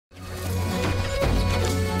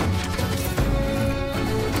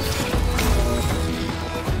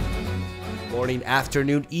morning,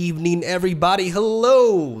 afternoon, evening, everybody.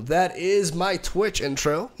 Hello. That is my Twitch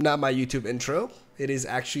intro, not my YouTube intro. It is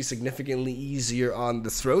actually significantly easier on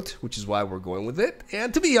the throat, which is why we're going with it.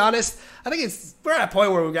 And to be honest, I think we're at a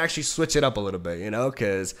point where we can actually switch it up a little bit, you know,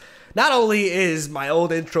 because not only is my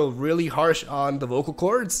old intro really harsh on the vocal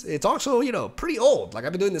cords, it's also, you know, pretty old. Like,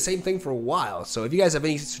 I've been doing the same thing for a while. So if you guys have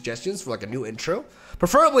any suggestions for like a new intro,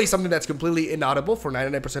 preferably something that's completely inaudible for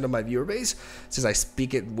 99% of my viewer base, since I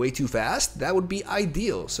speak it way too fast, that would be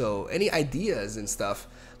ideal. So any ideas and stuff,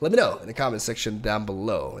 let me know in the comment section down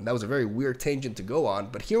below. And that was a very weird tangent to go on,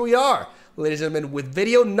 but here we are, ladies and gentlemen, with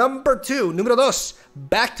video number 2, numero dos,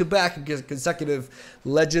 back-to-back consecutive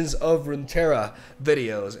Legends of Runeterra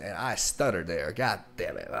videos. And I stuttered there, god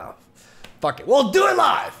damn it. Oh, fuck it, we'll do it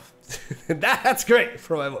live. That's great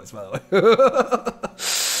for my voice, by the way.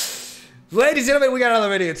 Ladies and gentlemen, we got another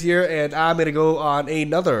video here, and I'm going to go on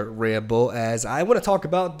another ramble as I want to talk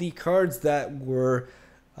about the cards that were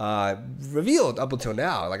revealed up until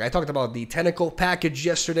now. Like, I talked about the tentacle package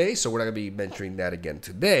yesterday, so we're not going to be mentioning that again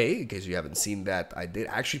today. In case you haven't seen that, I did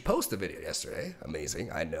actually post a video yesterday. Amazing,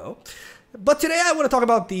 I know. But today I want to talk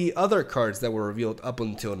about the other cards that were revealed up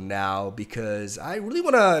until now, because I really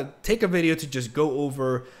want to take a video to just go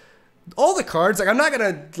over all the cards. Like, I'm not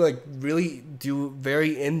gonna like really do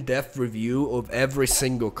very in-depth review of every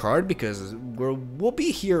single card, because we'll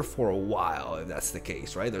be here for a while if that's the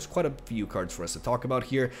case, right? There's quite a few cards for us to talk about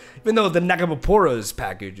here, even though the Nagamapura's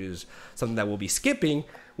package is something that we'll be skipping.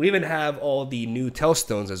 We even have all the new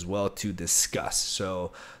Tellstones as well to discuss.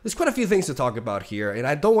 So there's quite a few things to talk about here, and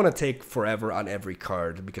I don't want to take forever on every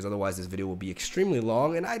card, because otherwise this video will be extremely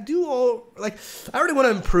long. And I already want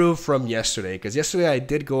to improve from yesterday, because yesterday I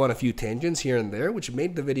did go on a few tangents here and there, which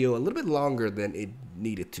made the video a little bit longer than it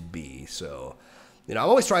needed to be. So, you know, I'm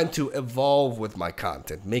always trying to evolve with my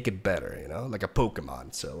content, make it better, you know, like a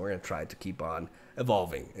Pokemon. So we're going to try to keep on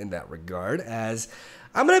evolving in that regard, as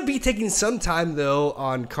I'm going to be taking some time, though,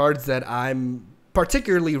 on cards that I'm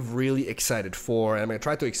particularly really excited for, and I'm going to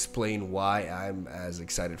try to explain why I'm as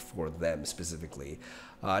excited for them specifically.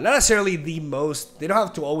 Not necessarily the most, they don't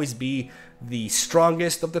have to always be the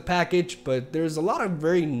strongest of the package, but there's a lot of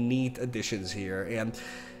very neat additions here. And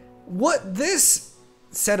what this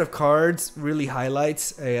set of cards really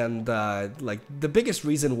highlights, and like the biggest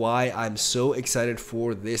reason why I'm so excited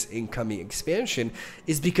for this incoming expansion,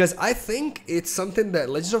 is because I think it's something that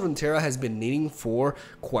Legends of Runeterra has been needing for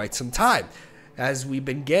quite some time. As we've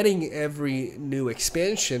been getting every new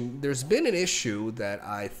expansion, there's been an issue that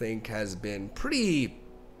I think has been pretty,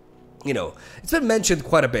 you know, it's been mentioned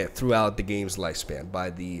quite a bit throughout the game's lifespan by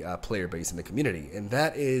the player base in the community, and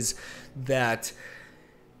that is that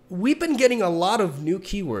we've been getting a lot of new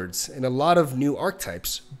keywords and a lot of new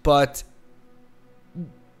archetypes, but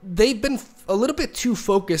they've been a little bit too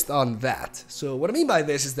focused on that. So what I mean by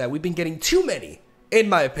this is that we've been getting too many, in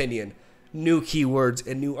my opinion, new keywords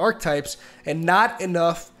and new archetypes, and not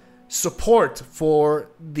enough support for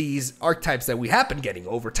these archetypes that we have been getting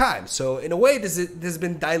over time. So in a way, this has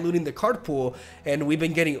been diluting the card pool, and we've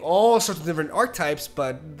been getting all sorts of different archetypes,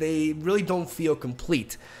 but they really don't feel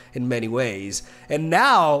complete in many ways. And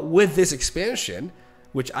now with this expansion,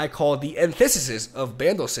 which I call the antithesis of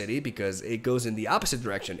Bandle City, because it goes in the opposite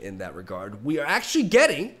direction in that regard, we are actually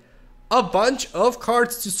getting a bunch of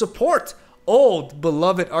cards to support old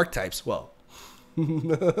beloved archetypes. Well,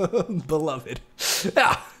 beloved,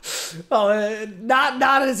 yeah. Well,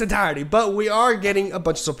 not in its entirety, but we are getting a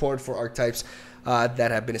bunch of support for archetypes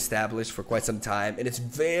that have been established for quite some time, and it's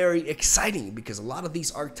very exciting because a lot of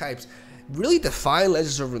these archetypes really define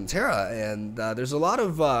Legends of Runeterra, and there's a lot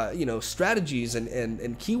of you know, strategies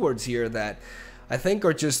and keywords here that I think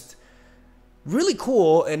are just really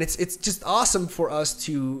cool, and it's just awesome for us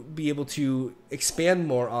to be able to expand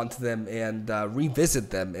more onto them and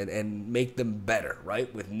revisit them and make them better,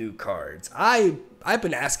 right, with new cards. I've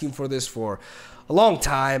been asking for this for a long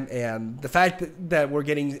time, and the fact that we're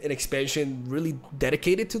getting an expansion really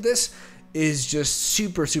dedicated to this is just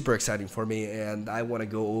super exciting for me, and I want to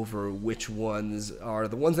go over which ones are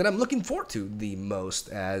the ones that I'm looking forward to the most,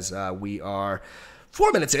 as we are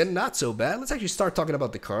 4 minutes in, not so bad. Let's actually start talking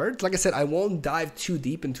about the cards. Like I said, I won't dive too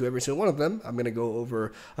deep into every single one of them. I'm going to go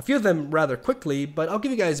over a few of them rather quickly, but I'll give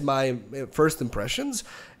you guys my first impressions,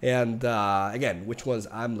 and again, which ones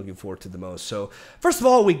I'm looking forward to the most. So first of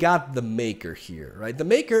all, we got the Maker here, right? The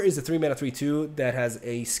Maker is a 3-mana 3/2 that has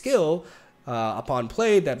a skill upon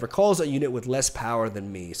play that recalls a unit with less power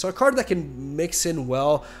than me. So a card that can mix in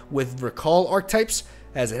well with recall archetypes,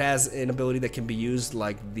 as it has an ability that can be used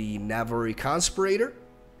like the Navari Conspirator.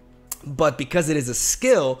 But because it is a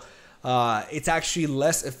skill, it's actually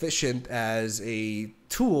less efficient as a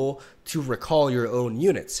tool to recall your own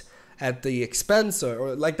units at the expense,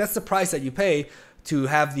 or like that's the price that you pay to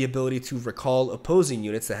have the ability to recall opposing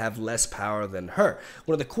units that have less power than her.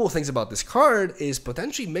 One of the cool things about this card is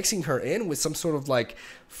potentially mixing her in with some sort of like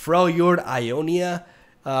Freljord Ionia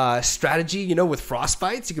strategy, you know, with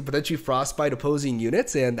frostbites. You could potentially frostbite opposing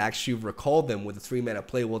units and actually recall them with a 3-mana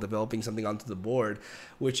play while developing something onto the board,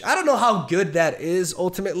 which I don't know how good that is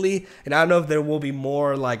ultimately, and I don't know if there will be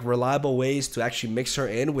more like reliable ways to actually mix her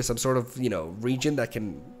in with some sort of, you know, region that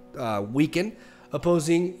can weaken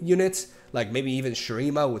opposing units, like maybe even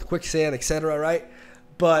Shurima with quicksand, etc., right?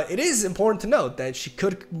 But it is important to note that she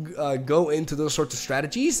could go into those sorts of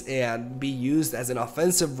strategies and be used as an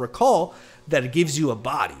offensive recall that gives you a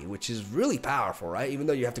body, which is really powerful, right? Even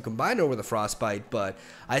though you have to combine her with a frostbite, but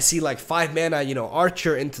I see like 5 mana, you know,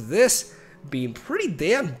 Archer into this being pretty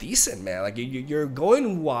damn decent, man. Like you're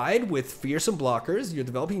going wide with fearsome blockers, you're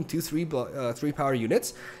developing 2-3 power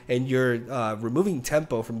units, and you're removing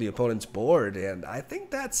tempo from the opponent's board, and I think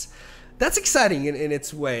that's exciting in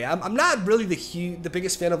its way. I'm not really the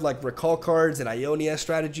biggest fan of like recall cards and Ionia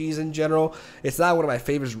strategies in general. It's not one of my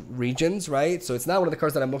favorite regions, right? So it's not one of the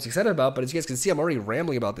cards that I'm most excited about, but as you guys can see, I'm already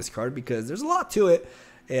rambling about this card because there's a lot to it,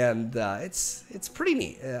 and it's pretty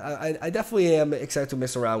neat. I definitely am excited to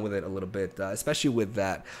mess around with it a little bit, especially with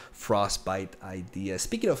that frostbite idea.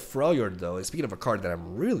 Speaking of Freljord though, and speaking of a card that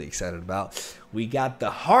I'm really excited about, we got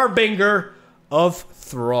the Harbinger of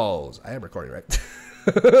Thralls. I am recording, right?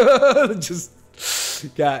 Just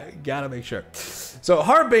gotta make sure. So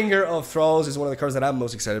Harbinger of Thralls is one of the cards that I'm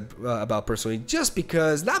most excited about personally, just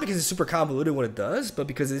because, not because it's super convoluted what it does, but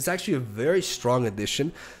because it's actually a very strong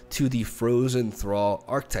addition to the Frozen Thrall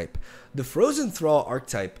archetype. The Frozen Thrall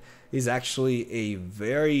archetype is actually a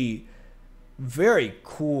very, very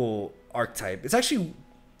cool archetype. It's actually,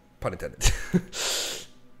 pun intended,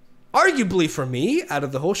 arguably for me, out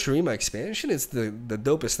of the whole Shurima expansion, it's the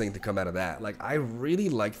dopest thing to come out of that. Like, I really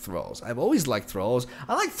like Thralls. I've always liked Thralls.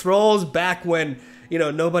 I liked Thralls back when, you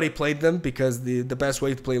know, nobody played them because the best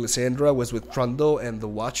way to play Lysandra was with Trundle and the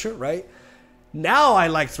Watcher, right? Now I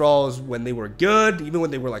like Thralls when they were good, even when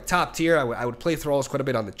they were like top tier. I would play Thralls quite a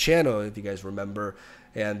bit on the channel, if you guys remember.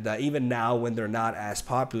 And even now when they're not as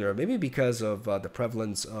popular, maybe because of the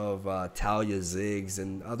prevalence of Talia Ziggs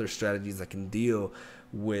and other strategies that can deal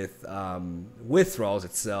with Thralls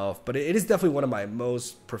itself, but it is definitely one of my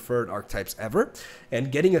most preferred archetypes ever,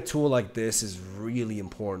 and getting a tool like this is really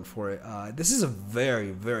important for it. This is a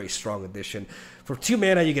very, very strong addition. For 2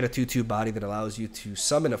 mana, you get a 2/2 body that allows you to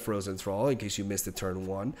summon a Frozen Thrall in case you missed it turn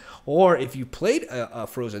 1, or if you played a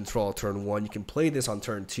Frozen Thrall turn 1, you can play this on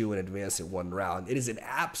turn 2 and advance it 1 round. It is an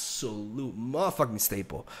absolute motherfucking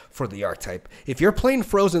staple for the archetype. If you're playing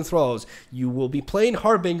Frozen Thralls, you will be playing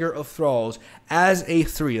Harbinger of Thralls as a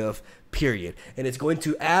 3-of, period. And it's going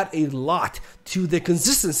to add a lot to the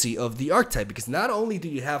consistency of the archetype, because not only do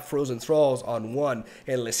you have Frozen Thralls on 1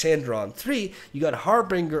 and Lysandra on 3, you got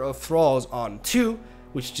Harbinger of Thralls on 2,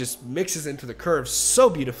 which just mixes into the curve so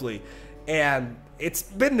beautifully, and it's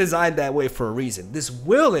been designed that way for a reason. This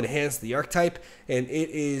will enhance the archetype, and it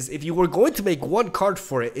is, if you were going to make one card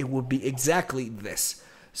for it, it would be exactly this.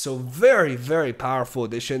 So very, very powerful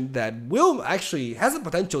addition that will actually, has the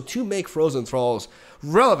potential to make Frozen Thralls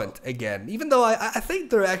relevant again, even though I think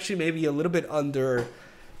they're actually maybe a little bit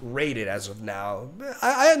underrated as of now.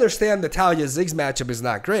 I understand the Talia Ziggs matchup is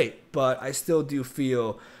not great, but I still do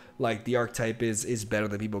feel like the archetype is better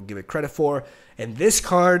than people give it credit for, and this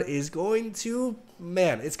card is going to,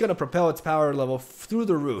 man, it's going to propel its power level through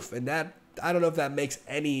the roof, and that, I don't know if that makes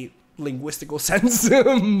any linguistical sense,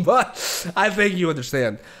 but I think you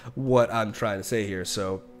understand what I'm trying to say here.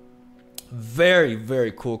 So very,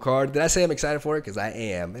 very cool card. Did I say I'm excited for it? Because I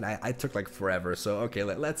am, and I took like forever. So okay,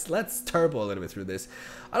 let's turbo a little bit through this.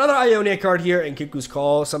 Another Ionia card here in Kiku's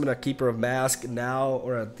Call. Summon a Keeper of Mask now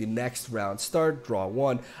or at the next round start. Draw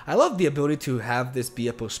 1. I love the ability to have this be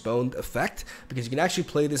a postponed effect, because you can actually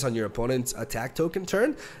play this on your opponent's attack token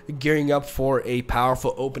turn, gearing up for a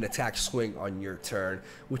powerful open attack swing on your turn,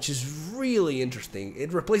 which is really interesting.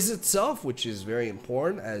 It replaces itself, which is very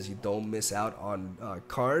important, as you don't miss out on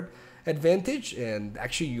card advantage, and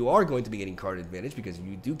actually you are going to be getting card advantage because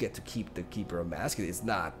you do get to keep the Keeper of Mask. It's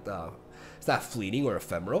not fleeting or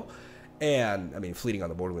ephemeral, and I mean, fleeting on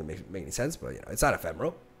the board wouldn't make any sense, but you know, it's not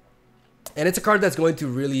ephemeral, and it's a card that's going to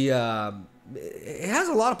really it has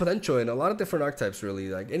a lot of potential in a lot of different archetypes. Really,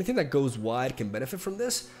 like anything that goes wide can benefit from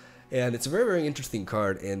this, and it's a very, very interesting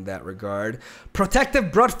card in that regard. Protective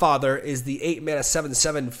Bloodfather is the 8-mana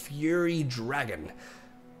 7/7 Fury Dragon.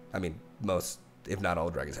 I mean, most, if not all,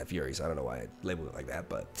 dragons have furies. I don't know why I labeled it like that,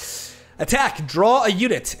 but Attack, draw a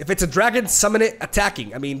unit. If it's a dragon, summon it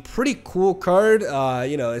attacking. I mean, pretty cool card.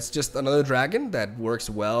 You know, it's just another dragon that works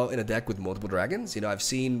well in a deck with multiple dragons. You know, I've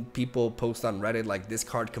seen people post on Reddit like this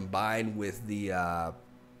card combined with the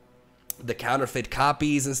counterfeit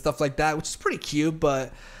copies and stuff like that, which is pretty cute.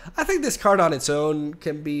 But I think this card on its own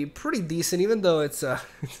can be pretty decent, even though it's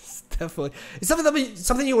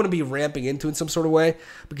something you want to be ramping into in some sort of way,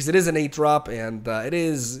 because it is an 8-drop and it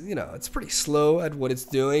is, you know, it's pretty slow at what it's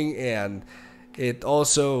doing, and it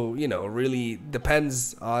also, you know, really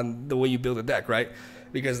depends on the way you build a deck, right?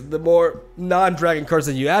 Because the more non-dragon cards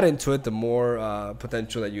that you add into it, the more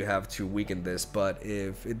potential that you have to weaken this. But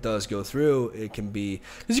if it does go through, it can be,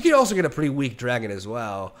 because you can also get a pretty weak dragon as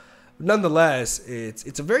well. Nonetheless,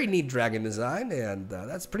 it's a very neat dragon design, and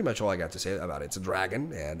that's pretty much all I got to say about it. It's a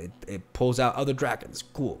dragon, and it pulls out other dragons.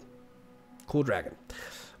 Cool dragon.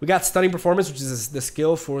 We got Stunning Performance, which is the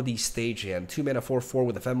skill for the stagehand. 2 mana 4/4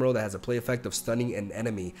 with Ephemeral that has a play effect of stunning an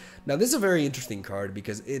enemy. Now, this is a very interesting card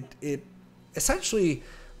because it essentially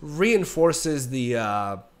reinforces the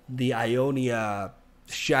Ionia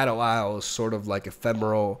Shadow Isles sort of like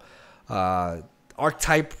ephemeral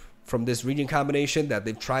archetype from this region combination that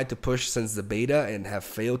they've tried to push since the beta and have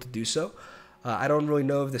failed to do so. I don't really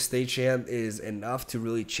know if the stagehand is enough to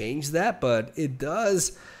really change that, but it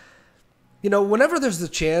does. You know, whenever there's the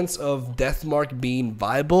chance of Deathmark being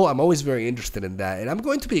viable, I'm always very interested in that. And I'm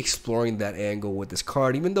going to be exploring that angle with this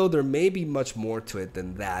card, even though there may be much more to it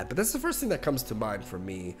than that. But that's the first thing that comes to mind for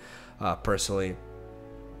me, personally.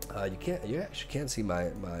 You actually can't see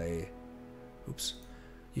my oops.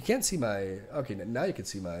 You can't see my, okay, now you can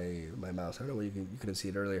see my mouse. I don't know why you couldn't see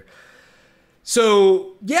it earlier.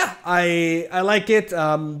 So yeah, I like it.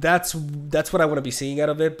 That's what I want to be seeing out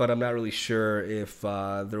of it, but I'm not really sure if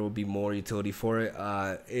there will be more utility for it.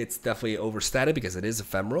 It's definitely overstated because it is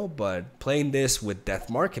ephemeral, but playing this with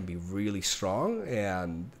Deathmark can be really strong,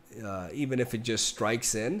 and even if it just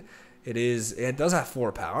strikes in, it does have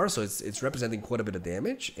 4 power, so it's representing quite a bit of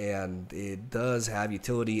damage, and it does have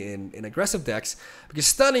utility in aggressive decks because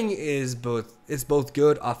stunning is both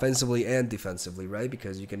good offensively and defensively, right?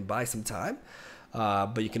 Because you can buy some time,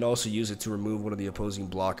 but you can also use it to remove one of the opposing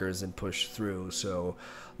blockers and push through. So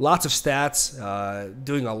lots of stats,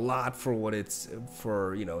 doing a lot for what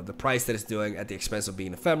you know, the price that it's doing at the expense of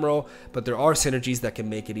being ephemeral. But there are synergies that can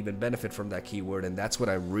make it even benefit from that keyword, and that's what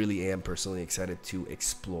I really am personally excited to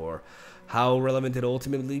explore. How relevant it'll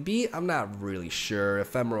ultimately be, I'm not really sure.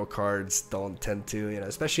 Ephemeral cards don't tend to, you know,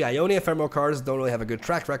 especially Ionia ephemeral cards don't really have a good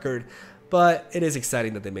track record, but it is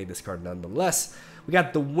exciting that they made this card nonetheless. We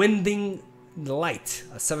got the Winding Light,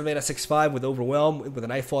 a 7 mana 6/5 with Overwhelm, with a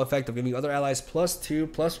Nightfall effect of giving other allies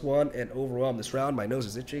 +2/+1 and Overwhelm this round. My nose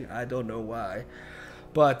is itching. I don't know why.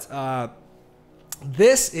 But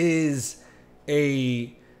this is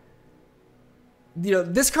a, you know,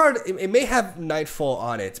 this card, it may have Nightfall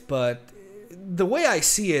on it, but the way I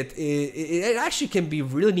see it, it actually can be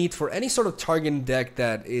really neat for any sort of target deck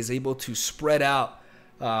that is able to spread out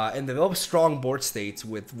and develop strong board states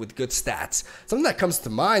with good stats. Something that comes to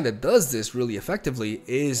mind that does this really effectively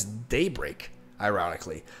is Daybreak,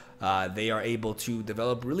 ironically. They are able to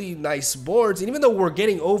develop really nice boards, and even though we're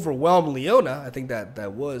getting Overwhelm Leona, I think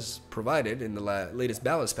that was provided in the latest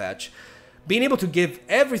balance patch, being able to give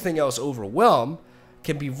everything else Overwhelm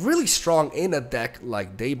can be really strong in a deck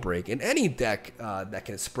like Daybreak, in any deck that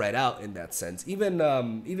can spread out in that sense. Even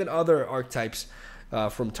other archetypes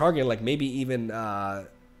from Target, like maybe even,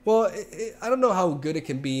 well, I don't know how good it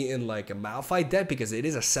can be in like a Malphite deck because it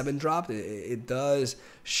is a 7-drop. It does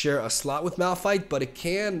share a slot with Malphite, but it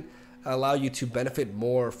can allow you to benefit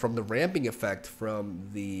more from the ramping effect from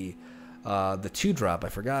the 2-drop. I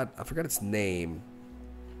forgot its name.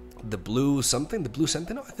 The blue something, the blue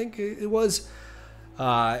Sentinel, I think it was.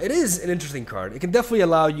 It is an interesting card. It can definitely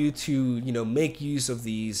allow you to, you know, make use of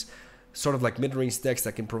these sort of like mid-range decks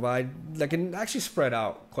that can actually spread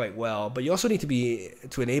out quite well. But you also need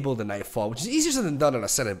to enable the Nightfall, which is easier said than done on a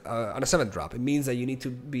 7-drop. It means that you need to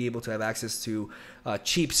be able to have access to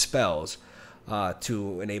cheap spells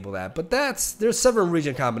to enable that. But there's several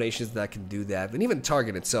region combinations that can do that, and even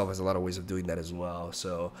Target itself has a lot of ways of doing that as well.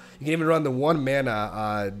 So you can even run the 1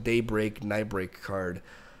 mana Daybreak Nightbreak card.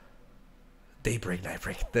 Daybreak,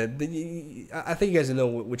 Nightbreak. I think you guys know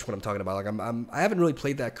which one I'm talking about. Like I haven't really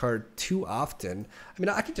played that card too often. I mean,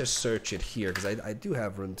 I could just search it here because I do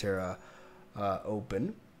have Runeterra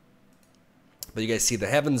open. But you guys see the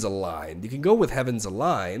Heavens Aligned. You can go with Heavens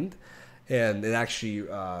Aligned, and it actually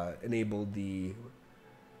enabled the.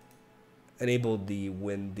 enable the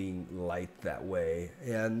winding light that way.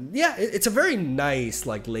 And yeah, it's a very nice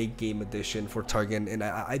like late game addition for Targon, and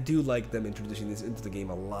I do like them introducing this into the game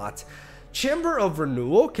a lot. Chamber of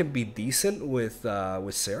Renewal can be decent with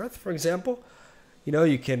Sereth, for example. You know,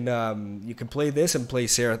 you can play this and play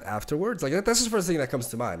Sereth afterwards. Like that's the first thing that comes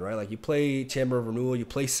to mind, right? Like you play Chamber of Renewal, you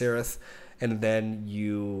play Sereth, and then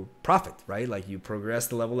you profit, right? Like you progress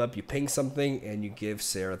the level up, you ping something, and you give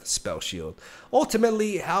Sereth Spell Shield.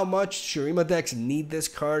 Ultimately, how much Shurima decks need this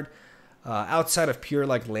card outside of pure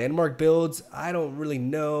like landmark builds, I don't really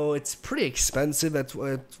know. It's pretty expensive. That's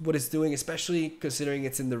what it's doing, especially considering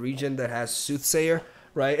it's in the region that has Soothsayer,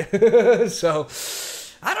 right? So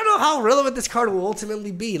I don't know how relevant this card will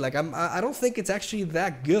ultimately be. Like I don't think it's actually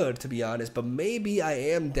that good, to be honest, but maybe I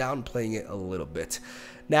am downplaying it a little bit.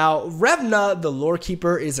 Now, Revna, the Lore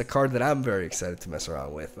Keeper, is a card that I'm very excited to mess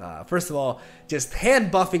around with. First of all, just hand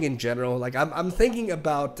buffing in general. Like I'm thinking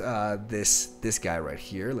about this guy right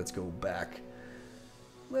here. Let's go back.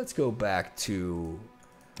 Let's go back to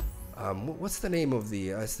what's the name of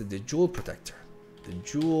the? It's the Jeweled Protector. The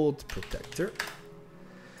Jeweled Protector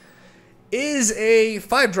is a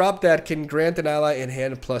 5-drop that can grant an ally in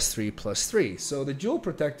hand +3/+3. So the Jewel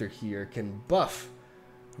Protector here can buff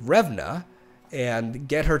Revna and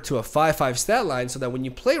get her to a 5/5 stat line, so that when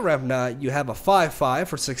you play Revna, you have a 5/5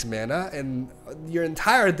 for 6 mana, and your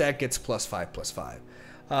entire deck gets +5/+5.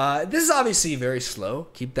 This is obviously very slow.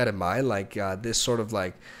 Keep that in mind. Like this sort of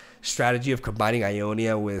like strategy of combining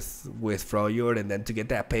Ionia with Freljord, and then to get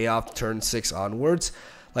that payoff turn 6 onwards.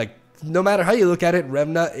 Like no matter how you look at it,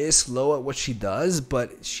 Revna is slow at what she does,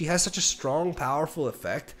 but she has such a strong, powerful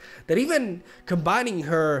effect that even combining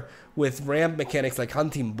her with ramp mechanics like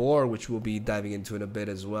Hunting Boar, which we'll be diving into in a bit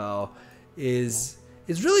as well, is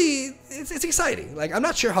really it's exciting. Like I'm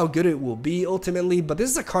not sure how good it will be ultimately, but this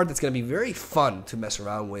is a card that's going to be very fun to mess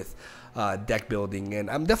around with deck building, and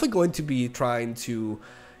I'm definitely going to be trying to,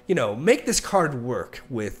 you know, make this card work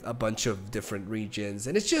with a bunch of different regions.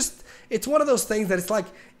 And it's one of those things that it's like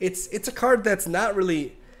it's a card that's not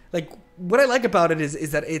really like, what I like about it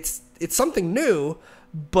is that it's something new,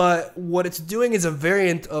 but what it's doing is a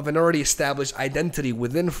variant of an already established identity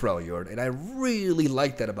within Freljord, and I really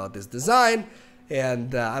like that about this design,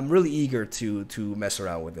 and I'm really eager to mess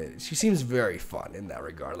around with it. She seems very fun in that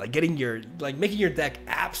regard, like making your deck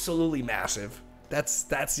absolutely massive.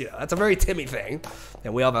 That's you know, that's a very Timmy thing,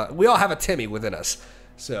 and we all have a Timmy within us.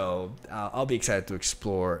 So I'll be excited to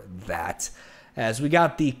explore that. As we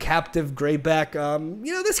got the Captive Greyback,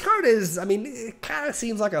 you know, this card is, I mean, it kind of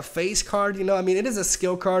seems like a face card, you know. I mean, it is a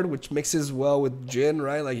skill card, which mixes well with Jhin,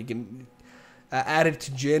 right? Like you can add it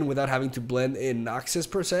to Jhin without having to blend in Noxus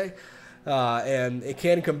per se, and it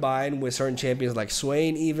can combine with certain champions like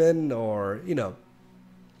Swain even, or you know.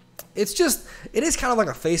 It is kind of like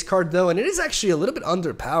a face card though, and it is actually a little bit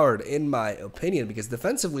underpowered in my opinion, because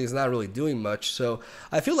defensively it's not really doing much. So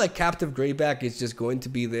I feel like Captive Greyback is just going to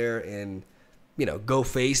be there in, you know, go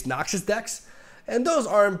face Noxus decks, and those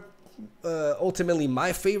aren't ultimately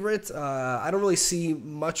my favorite. I don't really see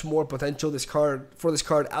much more potential for this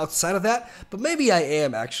card outside of that, but maybe I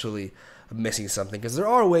am actually missing something, because there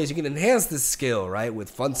are ways you can enhance this skill, right,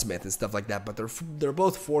 with Funsmith and stuff like that, but they're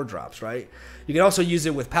both 4-drops, right? You can also use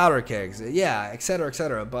it with Powder Kegs, yeah,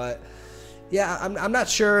 etc., but yeah, I'm not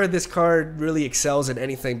sure this card really excels at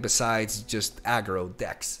anything besides just aggro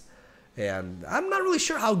decks, and I'm not really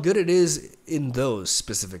sure how good it is in those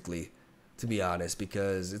specifically, to be honest,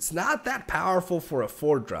 because it's not that powerful for a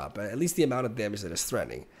 4-drop, at least the amount of damage that it's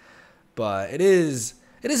threatening. But it is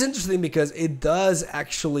interesting because it does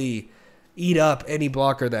actually eat up any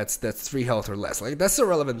blocker that's 3 health or less. Like that's the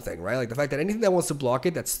relevant thing, right? Like the fact that anything that wants to block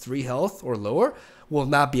it that's 3 health or lower will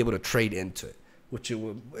not be able to trade into it, which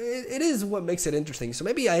it is what makes it interesting. So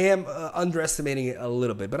maybe I am underestimating it a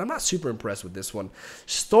little bit, but I'm not super impressed with this one.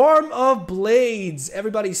 Storm of Blades,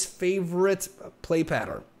 everybody's favorite play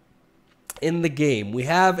pattern in the game. We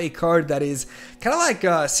have a card that is kind of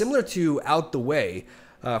like similar to Out the Way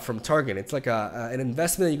from Target. It's like an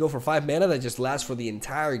investment that you go for 5 mana that just lasts for the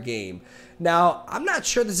entire game. Now, I'm not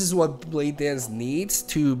sure this is what Blade Dance needs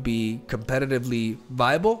to be competitively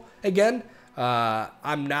viable. Again,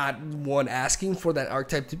 I'm not one asking for that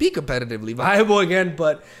archetype to be competitively viable again,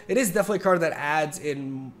 but it is definitely a card that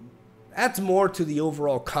adds more to the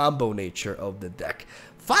overall combo nature of the deck.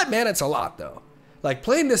 5 mana, it's a lot though. Like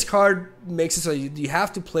playing this card makes it so you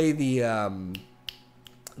have to play the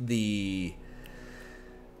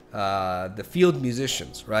field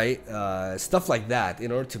musicians, right? Stuff like that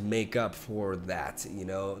in order to make up for that, you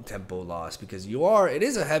know, tempo loss, because it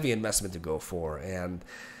is a heavy investment to go for, and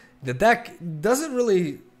the deck doesn't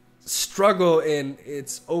really struggle in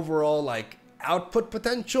its overall like output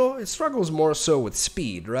potential. It struggles more so with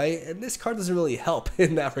speed, right? And this card doesn't really help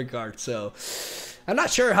in that regard. So I'm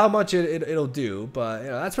not sure how much it'll do, but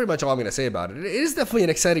that's pretty much all I'm going to say about it. It is definitely an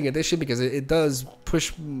exciting addition because it does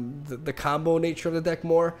push the combo nature of the deck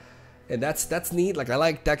more. And that's neat. Like, I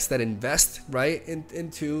like decks that invest, right,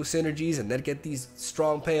 into synergies and then get these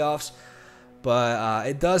strong payoffs. But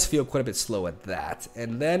it does feel quite a bit slow at that.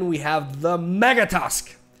 And then we have the Mega Tusk.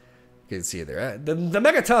 You can see it there. Right? The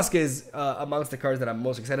Mega Tusk is amongst the cards that I'm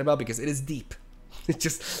most excited about because it is deep. It's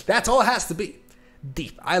just, that's all it has to be.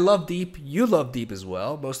 Deep. I love deep. You love deep as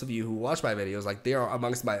well. Most of you who watch my videos, like, they are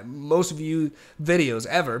amongst my most viewed videos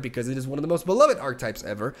ever because it is one of the most beloved archetypes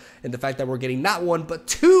ever. And the fact that we're getting not one but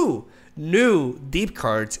two new deep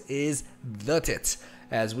cards is the tits.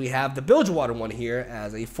 As we have the Bilgewater one here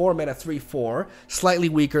as a 4-mana 3/4, slightly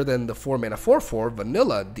weaker than the 4-mana 4/4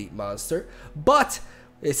 vanilla deep monster, but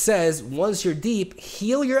it says once you're deep,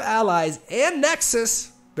 heal your allies and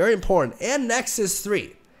Nexus, very important, and Nexus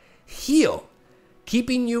 3. Heal,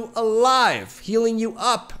 keeping you alive, healing you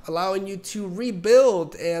up, allowing you to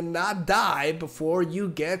rebuild and not die before you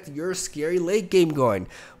get your scary late game going.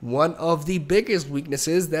 One of the biggest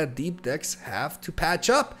weaknesses that deep decks have to patch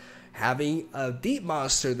up. Having a deep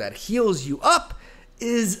monster that heals you up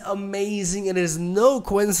is amazing, and it is no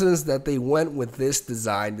coincidence that they went with this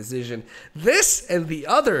design decision. This and the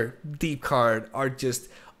other deep card are just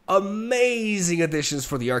amazing additions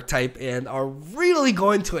for the archetype and are really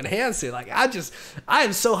going to enhance it. Like, I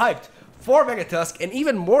am so hyped for Mega Tusk, and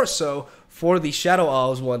even more so for the Shadow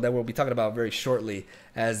Owls one that we'll be talking about very shortly,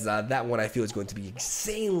 as that one I feel is going to be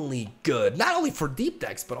insanely good, not only for deep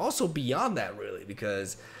decks but also beyond that, really,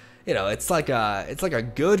 because it's like a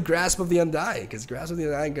good Grasp of the Undying, because Grasp of the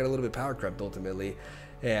Undying got a little bit power crept ultimately.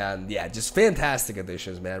 And yeah, just fantastic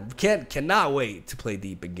additions, man. Cannot wait to play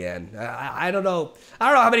deep again. I don't know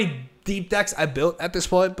how many deep decks I built at this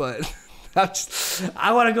point, but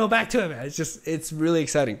I want to go back to it, man. It's really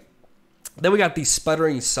exciting. Then we got the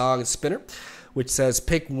Sputtering Song Spinner, which says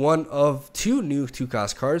pick one of two new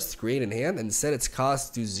 2-cost cards to create in hand and set its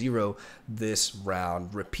cost to 0 this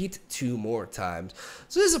round. Repeat 2 more times.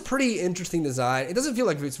 So this is a pretty interesting design. It doesn't feel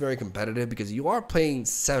like it's very competitive because you are playing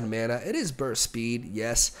 7 mana. It is burst speed,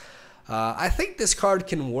 yes. I think this card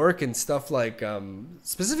can work in stuff like,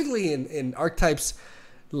 specifically in archetypes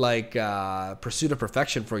like Pursuit of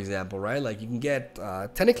Perfection, for example, right? Like, you can get,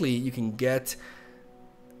 technically you can get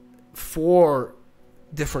 4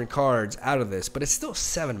 different cards out of this, but it's still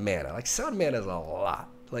 7 mana. Like, 7 mana is a lot.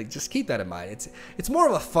 Like, just keep that in mind. It's more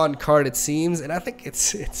of a fun card, it seems, and I think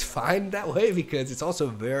it's fine that way because it's also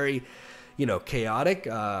very, chaotic.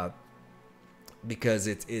 Because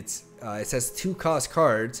it says 2-cost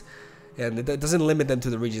cards, and it doesn't limit them to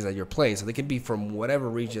the regions that you're playing, so they can be from whatever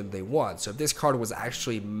region they want. So if this card was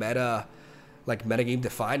actually metagame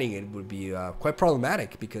defining, it would be quite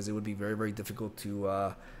problematic because it would be very, very difficult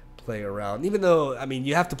to play around. Even though, I mean,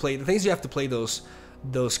 you have to play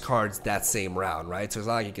those cards that same round, right? So it's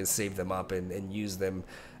not like you can save them up and use them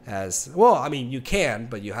as well. I mean, you can,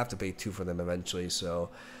 but you have to pay 2 for them eventually. So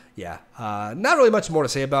yeah, not really much more to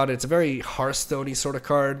say about it. It's a very Hearthstone-y sort of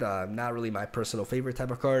card. Not really my personal favorite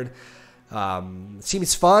type of card.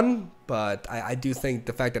 Seems fun, but I do think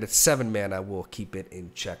the fact that it's 7 mana will keep it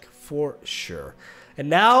in check for sure. And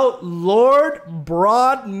now, Lord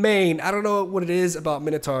Broadmane. I don't know what it is about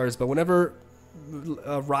Minotaurs, but whenever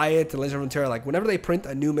Riot and Legend of Runeterra, like, whenever they print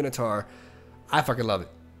a new Minotaur, I fucking love it.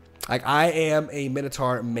 Like, I am a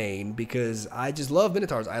Minotaur main because I just love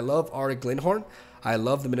Minotaurs. I love Auric Glenhorn. I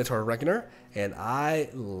love the Minotaur Reckoner, and I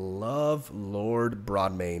love Lord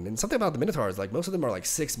Broadmane. And something about the Minotaurs, like, most of them are like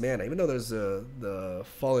 6 mana, even though there's the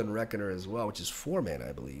Fallen Reckoner as well, which is 4 mana,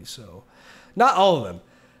 I believe. So, not all of them.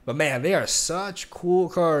 But man, they are such cool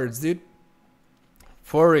cards, dude.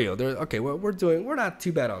 For real. Okay, well, we're not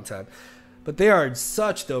too bad on time. But they are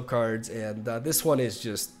such dope cards, and this one is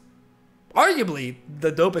just arguably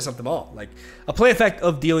the dopest of them all. Like, a play effect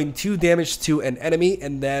of dealing 2 damage to an enemy,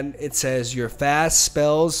 and then it says your fast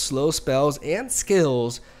spells, slow spells, and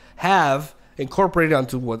skills have incorporated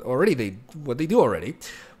onto what they do already.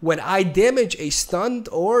 When I damage a stunned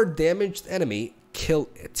or damaged enemy, kill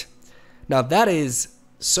it. Now that is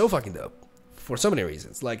so fucking dope for so many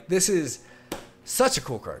reasons. Like, this is such a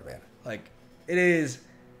cool card, man. Like, it is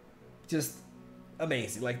just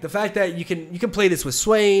amazing. Like, the fact that you can play this with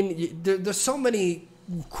Swain. There's so many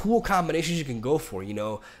cool combinations you can go for,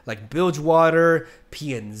 like Bilgewater,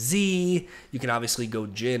 PNZ. You can obviously go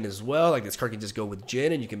Jhin as well. Like, this card can just go with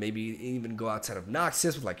Jhin, and you can maybe even go outside of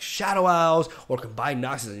Noxus with like Shadow Owls, or combine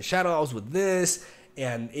Noxus and Shadow Owls with this.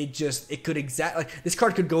 And it could exactly, like, this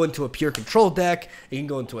card could go into a pure control deck, it can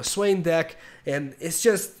go into a Swain deck, and it's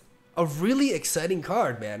just a really exciting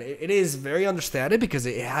card, man. It is very understated because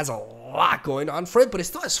it has a lot going on for it, but it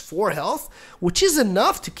still has 4 health, which is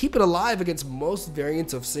enough to keep it alive against most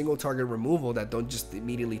variants of single target removal that don't just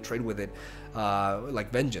immediately trade with it, like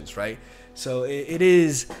Vengeance, right? So it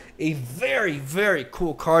is a very, very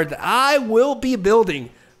cool card that I will be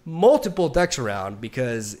building multiple decks around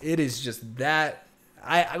because it is just that.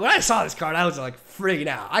 When I saw this card, I was like freaking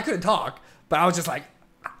out. I couldn't talk, but I was just like,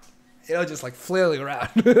 just like flailing around,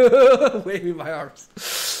 waving my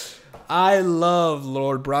arms. I love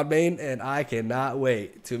Lord Broadbane, and I cannot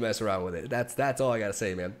wait to mess around with it. That's all I gotta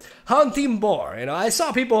say, man. Hunting Boar. I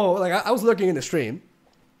saw people, like, I was looking in the stream,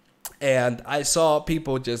 and I saw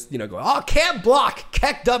people just, go, oh, can't block,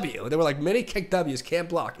 Keck W. They were like, many Keck Ws can't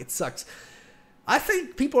block. It sucks. I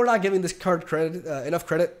think people are not giving this card enough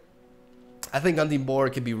credit. I think Hunting Boar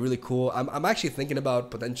can be really cool. I'm actually thinking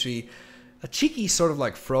about potentially a cheeky sort of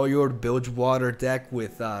like Freljord Bilgewater deck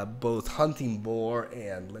with both Hunting Boar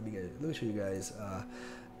and let me show you guys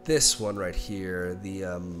this one right here. The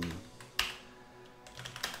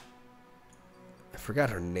I forgot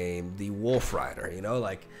her name. The Wolf Rider.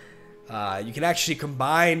 You can actually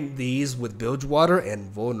combine these with Bilgewater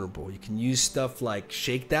and Vulnerable. You can use stuff like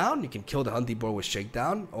Shakedown. You can kill the Hunting Boar with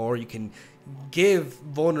Shakedown, or you can give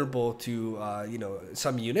Vulnerable to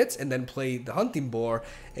some units and then play the Hunting Boar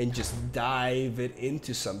and just dive it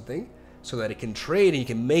into something so that it can trade and you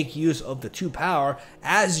can make use of the 2 power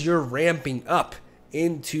as you're ramping up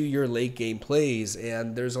into your late game plays.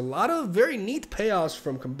 And there's a lot of very neat payoffs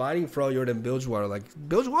from combining Freljord and Bilgewater. Like,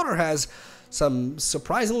 Bilgewater has some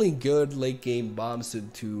surprisingly good late game bombs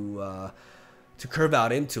to curve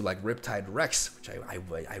out into, like Riptide Rex, which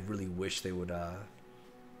I really wish they would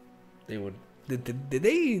did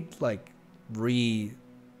they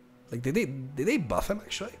did they buff him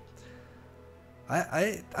actually?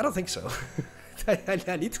 I don't think so.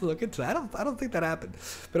 I need to look into that. I don't think that happened,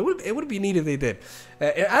 but it would be neat if they did.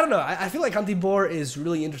 I don't know. I feel like Hunting Boar is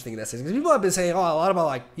really interesting in that sense because people have been saying a lot about,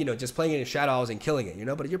 like, just playing it in Shadows and killing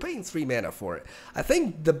it, but you're paying 3 mana for it. I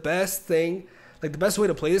think the best thing, like the best way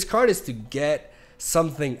to play this card is to get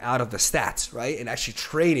something out of the stats, right, and actually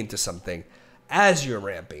trade into something as you're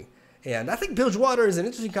ramping. And I think Bilgewater is an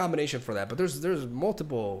interesting combination for that, but there's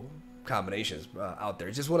multiple combinations out there.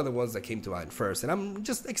 It's just one of the ones that came to mind first, and I'm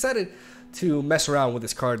just excited to mess around with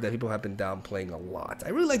this card that people have been downplaying a lot. I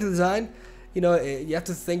really like the design. You have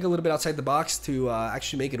to think a little bit outside the box to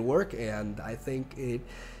actually make it work, and I think it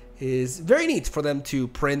is very neat for them to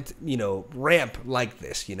print, ramp like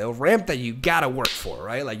this, ramp that you gotta work for,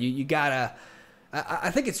 right? Like you gotta.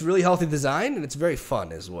 I think it's really healthy design, and it's very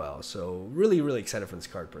fun as well. So really, really excited for this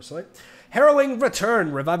card personally. Harrowing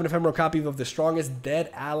Return. Revive an ephemeral copy of the strongest dead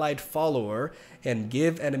allied follower and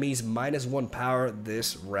give enemies -1 power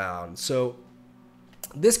this round. So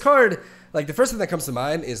this card, like, the first thing that comes to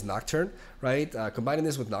mind is Nocturne, right? Combining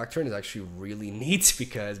this with Nocturne is actually really neat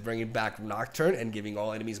because bringing back Nocturne and giving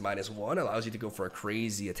all enemies -1 allows you to go for a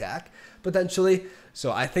crazy attack, potentially.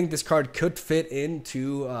 So I think this card could fit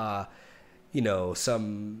into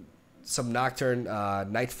some Nocturne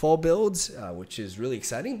Nightfall builds, which is really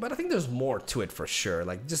exciting. But I think there's more to it for sure.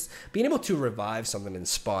 Like, just being able to revive something and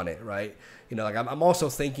spawn it, right? Like, I'm also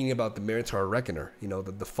thinking about the Minotaur Reckoner,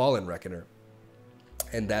 the Fallen Reckoner.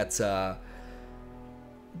 And that's the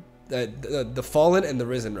Fallen and the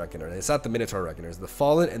Risen Reckoner. It's not the Minotaur Reckoner, it's the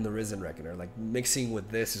Fallen and the Risen Reckoner. Like, mixing with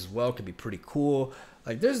this as well could be pretty cool.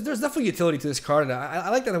 Like, there's definitely utility to this card, and I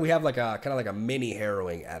like that we have like a kind of like a mini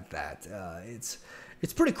harrowing at that.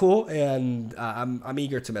 It's pretty cool, and I'm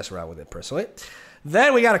eager to mess around with it personally.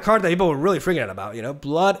 Then we got a card that people were really freaking out about,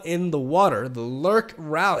 Blood in the Water, the Lurk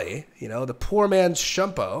Rally, the poor man's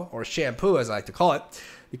shampoo, or shampoo as I like to call it,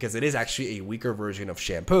 because it is actually a weaker version of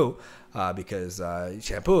shampoo. Because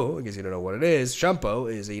shampoo, in case you don't know what it is, shampoo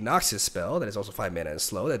is a Noxus spell that is also 5 mana and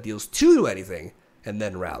slow that deals 2 to anything and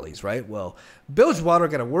then rallies, right? Well, Bilgewater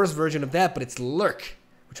got a worse version of that, but it's Lurk,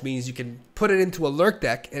 which means you can put it into a Lurk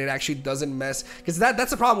deck and it actually doesn't mess, because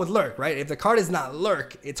that's the problem with Lurk, right? If the card is not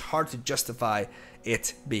Lurk, it's hard to justify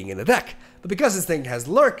it being in the deck. But because this thing has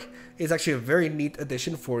Lurk, it's actually a very neat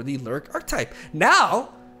addition for the Lurk archetype. Now,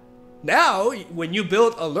 when you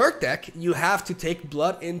build a Lurk deck, you have to take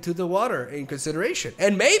Blood into the Water in consideration.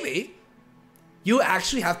 And maybe you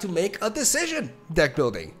actually have to make a decision deck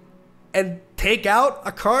building and take out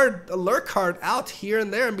a Lurk card out here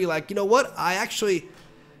and there and be like, you know what? I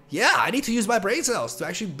need to use my brain cells to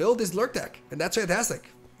actually build this Lurk deck. And that's fantastic.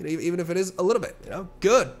 Even if it is a little bit,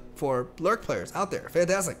 good for Lurk players out there.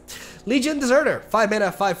 Fantastic. Legion Deserter, 5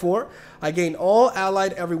 mana, 5/4. I gain all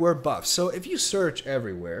allied everywhere buffs. So if you search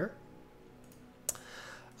everywhere,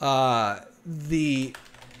 the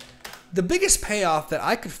biggest payoff that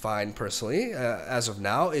I could find personally, as of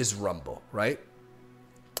now, is Rumble, right?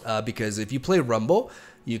 Because if you play Rumble,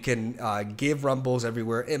 you can give Rumbles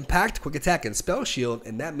everywhere impact, quick attack, and spell shield,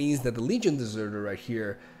 and that means that the Legion Deserter right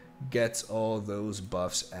here gets all those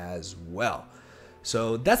buffs as well.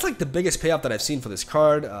 So that's like the biggest payoff that I've seen for this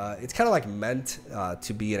card. It's kind of like meant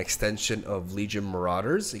to be an extension of Legion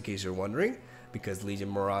Marauders, in case you're wondering, because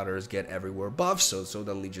Legion Marauders get everywhere buffs, so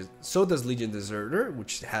does Legion Deserter,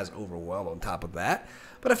 which has Overwhelm on top of that.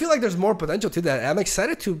 But I feel like there's more potential to that. I'm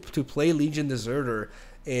excited to play Legion Deserter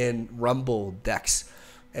in Rumble decks,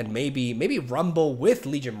 and maybe Rumble with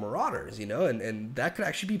Legion Marauders, you know, and that could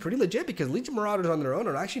actually be pretty legit, because Legion Marauders on their own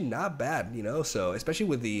are actually not bad, you know, so especially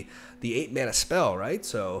with the 8 mana spell, right?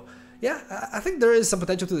 So yeah, I think there is some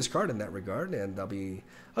potential to this card in that regard, and I'll be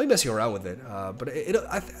messing around with it, but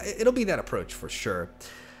it'll be that approach for sure.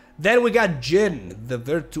 Then we got Jin, the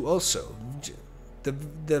Virtuoso,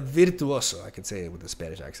 the Virtuoso. I can say it with a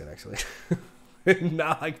Spanish accent, actually.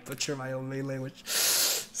 Now I butcher my own main language.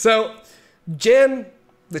 So Jin,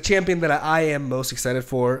 the champion that I am most excited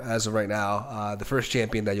for as of right now, the first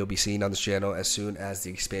champion that you'll be seeing on this channel as soon as the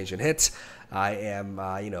expansion hits. I am,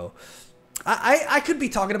 you know, I could be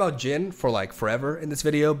talking about Jin for like forever in this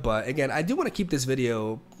video, but again, I do want to keep this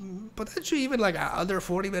video potentially even like under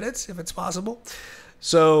 40 minutes if it's possible.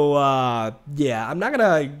 So yeah, I'm not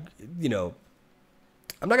gonna, you know,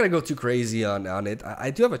 I'm not gonna go too crazy on it. I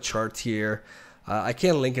do have a chart here. I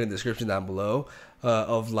can link it in the description down below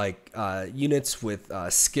of like units with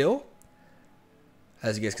skill,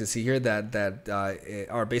 as you guys can see here, that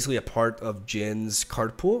are basically a part of Jin's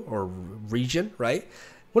card pool or region, right?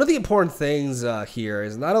 One of the important things here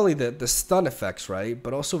is not only the stun effects, right,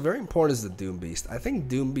 but also very important is the Doom Beast. I think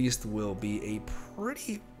Doom Beast will be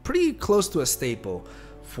a pretty close to a staple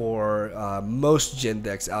for most Jin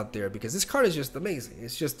decks out there, because this card is just amazing.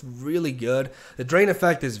 It's just really good. The drain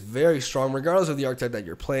effect is very strong regardless of the archetype that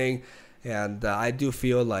you're playing, and I do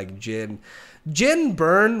feel like Jin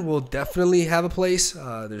Burn will definitely have a place.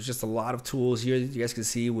 There's just a lot of tools here that you guys can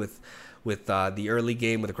see with the early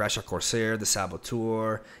game with the Crash Corsair, the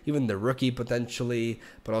Saboteur, even the Rookie potentially,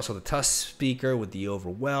 but also the Tusk Speaker with the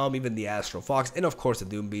Overwhelm, even the Astro Fox, and of course the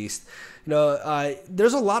Doom Beast. You know,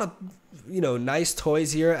 there's a lot of, you know, nice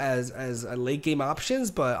toys here as late game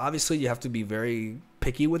options, but obviously you have to be very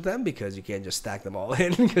picky with them, because you can't just stack them all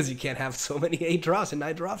in, because you can't have so many 8 drops and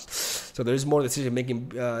 9 drops. So there's more decision making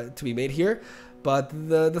to be made here. But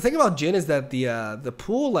the thing about Jin is that the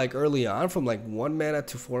pool, like early on, from like 1 mana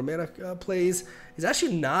to 4 mana plays is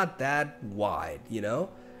actually not that wide, you know?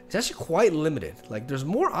 It's actually quite limited. Like, there's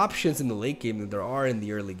more options in the late game than there are in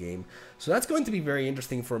the early game. So that's going to be very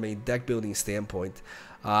interesting from a deck building standpoint.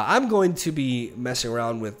 I'm going to be messing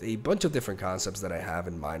around with a bunch of different concepts that I have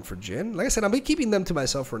in mind for Jin. Like I said, I'll be keeping them to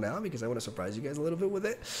myself for now, because I want to surprise you guys a little bit with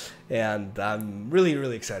it. And I'm really,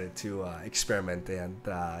 really excited to experiment and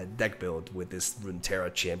deck build with this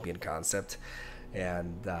Runeterra champion concept.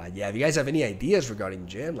 And yeah, if you guys have any ideas regarding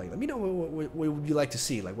Jin, like, let me know what would you like to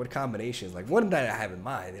see, like what combinations. Like, one that I have in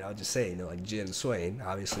mind, you know, I'll just say, you know, like Jin and Swain,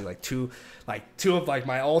 obviously, like two of like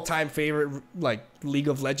my all-time favorite like League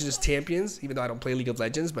of Legends champions, even though I don't play League of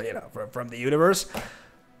Legends, but you know, from the universe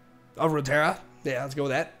of Runeterra. Yeah, let's go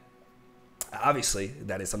with that. Obviously,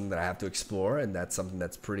 that is something that I have to explore, and that's something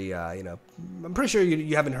that's pretty, you know, I'm pretty sure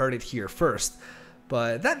you haven't heard it here first.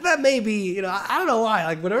 But that may be, you know, I don't know why.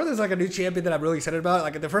 Like, whenever there's like a new champion that I'm really excited about,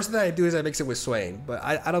 like the first thing that I do is I mix it with Swain. But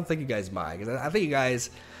I don't think you guys mind, because I think you guys,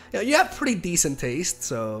 you know, you have pretty decent taste.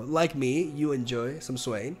 So like me, you enjoy some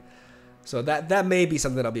Swain. So that may be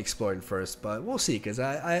something I'll be exploring first, but we'll see, because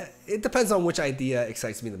it depends on which idea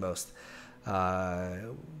excites me the most,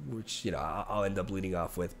 which, you know, I'll end up leading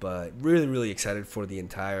off with. But really, really excited for the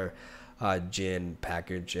entire Jin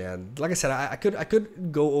package. And like I said, I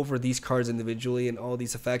could go over these cards individually and all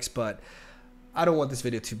these effects, but I don't want this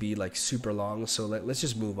video to be like super long, so let's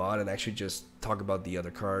just move on and actually just talk about the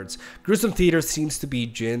other cards. Gruesome Theater seems to be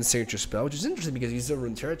Jin's signature spell, which is interesting because he's a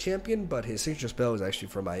Runeterra champion, but his signature spell is actually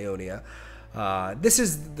from Ionia. This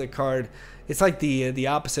is the card. It's like the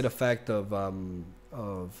opposite effect of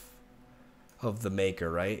the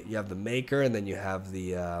Maker, right? You have the Maker, and then you have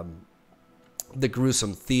the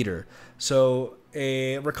Gruesome Theater. So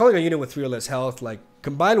recalling a unit with 3 or less health, like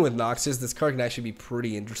combined with Noxus, this card can actually be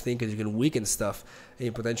pretty interesting, because you can weaken stuff and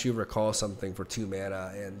you potentially recall something for 2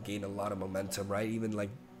 mana and gain a lot of momentum, right? Even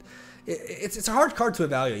like it's a hard card to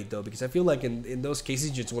evaluate though, because I feel like in those cases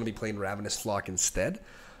you just want to be playing Ravenous Flock instead.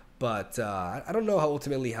 But I don't know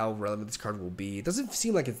ultimately how relevant this card will be. It doesn't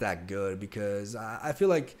seem like it's that good because I feel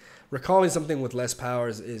like recalling something with less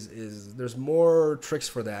powers is there's more tricks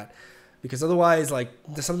for that. Because otherwise, like,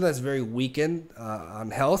 there's something that's very weakened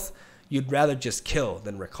on health, you'd rather just kill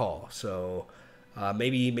than recall. So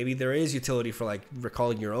maybe there is utility for like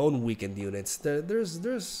recalling your own weakened units.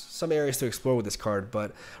 There's some areas to explore with this card,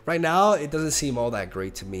 but right now it doesn't seem all that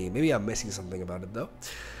great to me. Maybe I'm missing something about it though.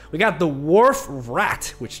 We got the Wharf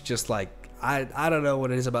Rat, which just like I don't know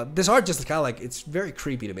what it is about this art. Just kind of like, it's very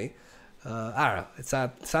creepy to me. I don't know. It's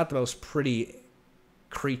not the most pretty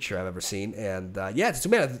creature I've ever seen, and yeah, it's a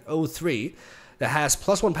 2-mana 0/3 that has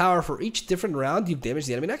 +1 power for each different round you've damaged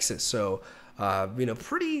the enemy nexus. So you know,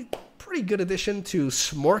 pretty good addition to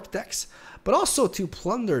Smork decks, but also to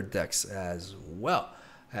Plunder decks as well.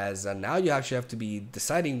 As now you actually have to be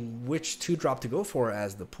deciding which 2-drop to go for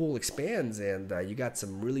as the pool expands, and you got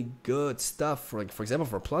some really good stuff for, like, for example,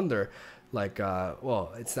 for Plunder, like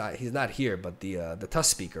well, he's not here, but the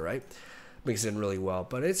Tusk Speaker, right? Makes it in really well,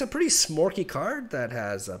 but it's a pretty smorky card that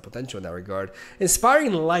has potential in that regard.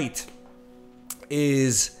 Inspiring Light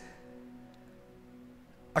is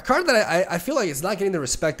a card that I feel like it's not getting the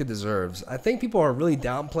respect it deserves. I think people are really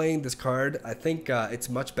downplaying this card. I think it's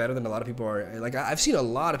much better than a lot of people are. Like, I've seen a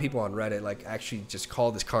lot of people on Reddit like actually just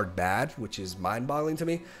call this card bad, which is mind-boggling to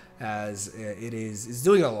me, as it's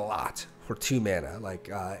doing a lot for 2 mana. Like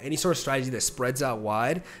any sort of strategy that spreads out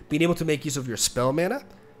wide, being able to make use of your spell mana.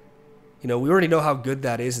 You know, we already know how good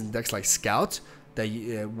that is in decks like Scout, that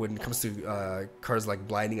when it comes to cards like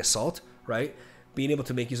Blinding Assault, right? Being able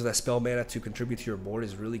to make use of that spell mana to contribute to your board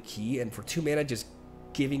is really key. And for 2 mana, just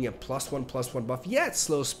giving a +1/+1 buff. Yeah, it's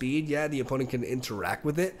slow speed. Yeah, the opponent can interact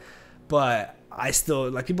with it. But I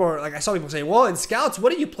still, like, people are, like, I saw people saying, well, in Scouts,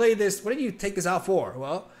 what do you play this? What do you take this out for?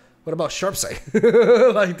 Well, what about Sharpsight?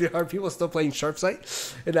 Like, are people still playing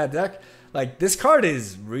Sharpsight in that deck? Like, this card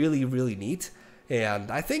is really, really neat.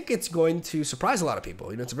 And I think it's going to surprise a lot of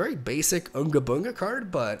people. You know, it's a very basic Unga Bunga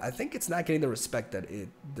card, but I think it's not getting the respect that it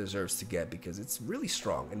deserves to get because it's really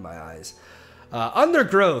strong in my eyes.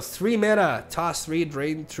 Undergrowth, 3 mana, toss 3,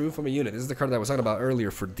 drain true from a unit. This is the card that I was talking about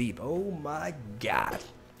earlier for Deep. Oh my god.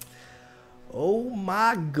 Oh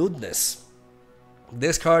my goodness.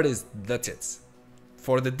 This card is the tits.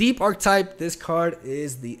 For the Deep archetype, this card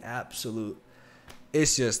is the absolute...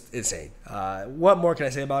 It's just insane. What more can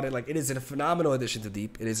I say about it? Like, it is a phenomenal addition to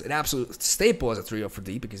Deep. It is an absolute staple as a 3-0 for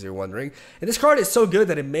Deep, because you're wondering. And this card is so good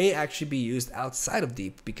that it may actually be used outside of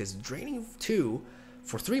Deep, because draining 2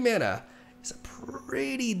 for 3 mana is a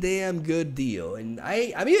pretty damn good deal. And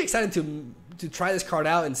I'm even excited to try this card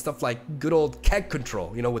out in stuff like good old keg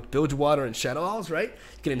control, you know, with Bilgewater and Shadow Owls, right?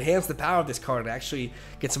 You can enhance the power of this card and actually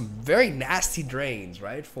get some very nasty drains,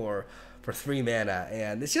 right, for 3 mana.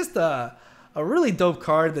 And it's just a really dope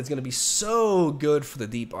card that's going to be so good for the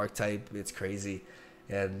Deep archetype. It's crazy.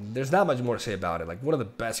 And there's not much more to say about it. Like, one of the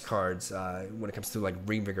best cards when it comes to, like,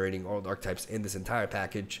 reinvigorating old archetypes in this entire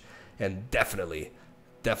package. And definitely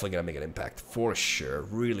going to make an impact for sure.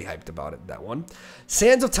 Really hyped about it, that one.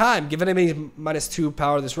 Sands of Time. Give enemy -2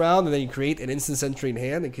 power this round, and then you create an instant sentry in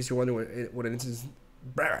hand. In case you're wondering what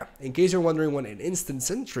an instant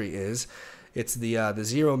sentry is, it's the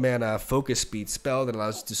 0 mana focus speed spell that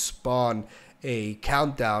allows you to spawn a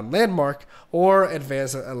countdown landmark or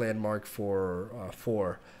advance a landmark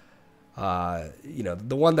for you know,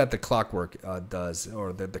 the one that the clockwork does,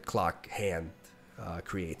 or the clock hand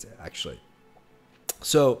creates actually.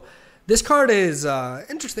 So this card is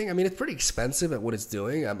interesting. I mean, it's pretty expensive at what it's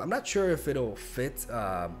doing. I'm not sure if it'll fit,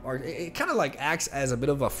 or it kind of like acts as a bit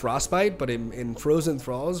of a frostbite, but in Frozen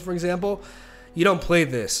Thralls, for example, you don't play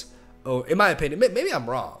this. Oh, in my opinion, maybe I'm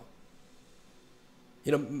wrong.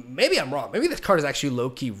 You know, maybe I'm wrong. Maybe this card is actually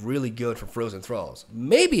low-key really good for Frozen Thralls.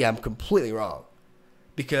 Maybe I'm completely wrong.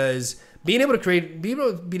 Because being able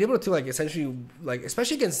to like essentially, like,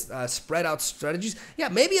 especially against spread out strategies, yeah,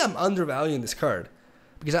 maybe I'm undervaluing this card.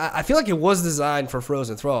 Because I feel like it was designed for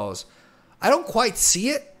Frozen Thralls. I don't quite see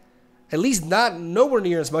it. At least nowhere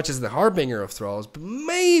near as much as the Harbinger of Thralls, but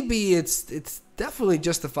maybe it's definitely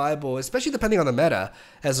justifiable, especially depending on the meta,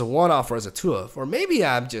 as a one-off or as a two-off. Or maybe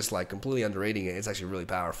I'm just like completely underrating it. It's actually really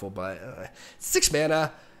powerful, but 6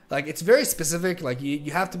 mana, like, it's very specific. Like,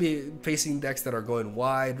 you have to be facing decks that are going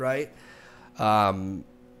wide, right?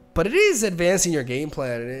 But it is advancing your game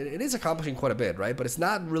plan, and it is accomplishing quite a bit, right? But it's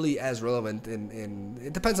not really as relevant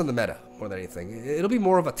it depends on the meta more than anything. It'll be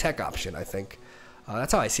more of a tech option, I think.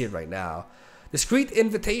 That's how I see it right now. Discreet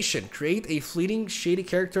Invitation. Create a fleeting shady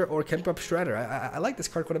character or Kenpop Shredder. I like this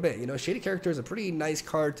card quite a bit. You know, shady character is a pretty nice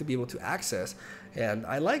card to be able to access. And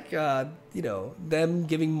I like, you know, them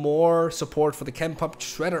giving more support for the Kenpop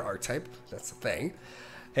Shredder archetype. That's the thing.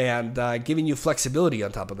 And giving you flexibility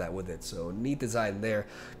on top of that with it. So neat design there.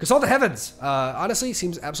 Consult the Heavens. Honestly,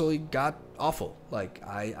 seems absolutely god-awful. Like,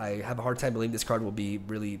 I have a hard time believing this card will be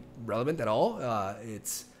really relevant at all.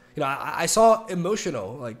 It's, you know, I saw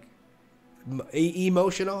emotional, like,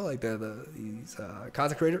 emotional, like he's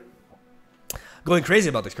Consecrator, going crazy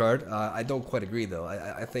about this card. I don't quite agree though.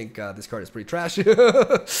 I think this card is pretty trash.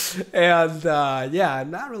 And yeah,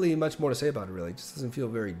 not really much more to say about it really. It just doesn't feel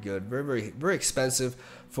very good. Very expensive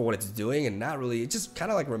for what it's doing, and not really, it just kind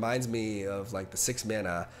of like reminds me of like the 6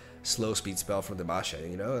 mana slow speed spell from Damashe,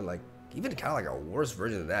 you know, and like even kind of like a worse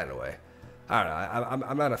version of that in a way. I don't know,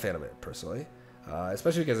 I'm not a fan of it personally.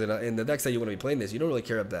 Especially because in the decks that you want to be playing this, you don't really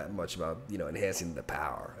care that much about, you know, enhancing the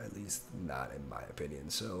power. At least not in my opinion.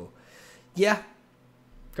 So, yeah,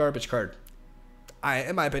 garbage card.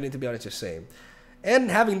 In my opinion, to be honest, just saying.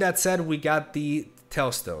 And having that said, we got the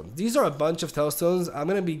Tailstones. These are a bunch of Tailstones. I'm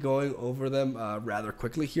going to be going over them rather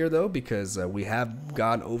quickly here, though, because we have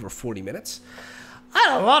gone over 40 minutes. I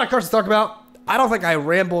had a lot of cards to talk about. I don't think I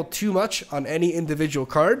rambled too much on any individual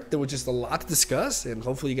card. There was just a lot to discuss, and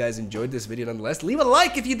hopefully you guys enjoyed this video nonetheless. Leave a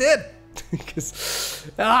like if you did, because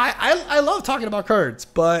I love talking about cards,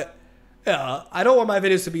 but I don't want my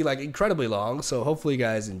videos to be like incredibly long, so hopefully you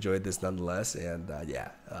guys enjoyed this nonetheless. And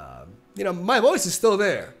yeah, you know, my voice is still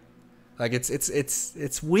there. Like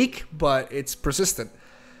it's weak, but it's persistent,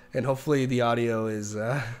 and hopefully the audio is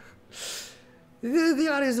the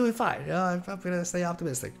audio is doing fine. I'm gonna stay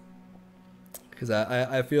optimistic. Because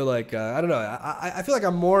I feel like, I don't know, I feel like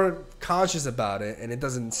I'm more conscious about it, and it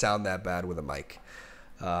doesn't sound that bad with a mic.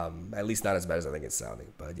 At least not as bad as I think it's sounding.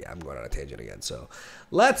 But yeah, I'm going on a tangent again. So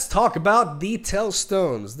let's talk about the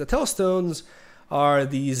Tailstones. The Tailstones are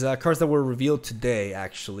these cards that were revealed today,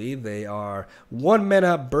 actually. They are 1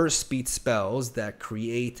 mana burst speed spells that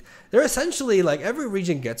create, they're essentially like every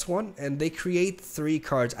region gets one, and they create 3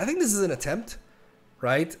 cards. I think this is an attempt,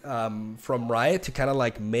 right, from Riot to kind of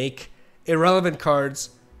like make irrelevant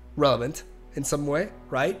cards relevant in some way,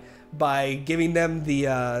 right? By giving them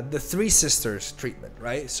the 3 sisters treatment,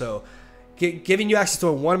 right? So giving you access to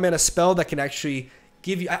a 1 mana spell that can actually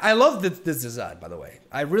give you, I love this design, by the way.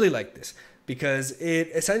 I really like this because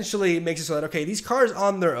it essentially makes it so that, okay, these cards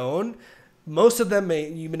on their own, most of them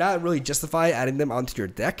you may not really justify adding them onto your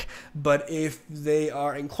deck, but if they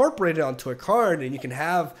are incorporated onto a card and you can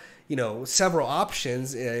have, you know, several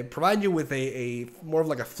options, provide you with a more of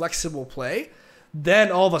like a flexible play, then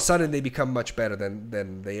all of a sudden they become much better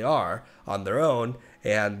than they are on their own,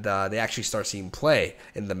 and they actually start seeing play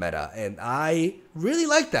in the meta. And I really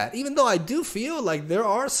like that, even though I do feel like there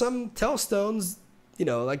are some Tailstones, you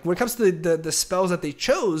know, like when it comes to the spells that they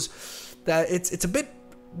chose, that it's a bit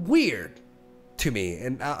weird to me,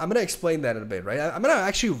 and I'm gonna explain that in a bit, right? I'm gonna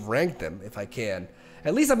actually rank them if I can.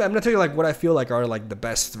 At least I'm gonna tell you like what I feel like are like the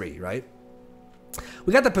best 3, right?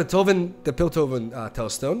 We got the Piltover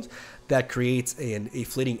Tailstones that creates a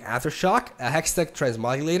fleeting aftershock, a Hextech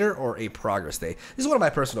Transmodulator, or a Progress Day. This is one of my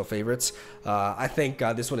personal favorites. I think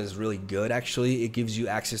this one is really good. Actually, it gives you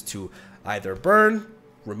access to either burn,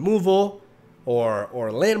 removal,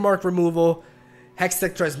 or landmark removal.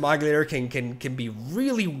 Hextech Transmodulator can be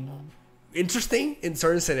really interesting in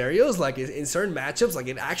certain scenarios, like in certain matchups, like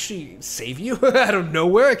it actually save you out of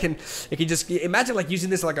nowhere. It can just imagine like using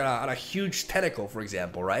this like on a huge tentacle, for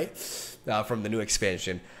example, right? From the new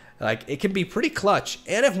expansion, like it can be pretty clutch,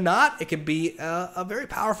 and if not, it can be a very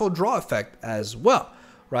powerful draw effect as well,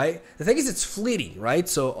 right? The thing is, it's fleeting, right?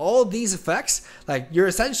 So all these effects, like you're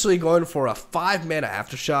essentially going for a 5 mana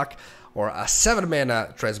aftershock, or a 7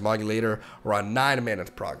 mana Transmodulator, or a 9 mana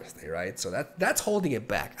Progress Day, right? So that's holding it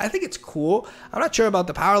back. I think it's cool. I'm not sure about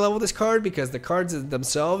the power level of this card because the cards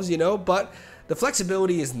themselves, you know, but the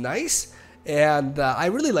flexibility is nice, and I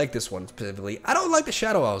really like this one specifically. I don't like the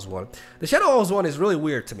Shadow Isles one. The Shadow Isles one is really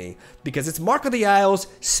weird to me because it's Mark of the Isles,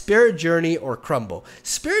 Spirit Journey, or Crumble.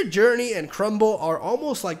 Spirit Journey and Crumble are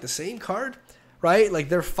almost like the same card, right? Like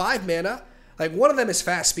they're 5 mana. Like one of them is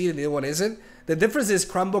fast speed and the other one isn't. The difference is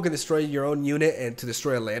Crumble can destroy your own unit and to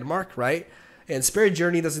destroy a landmark, right? And Spirit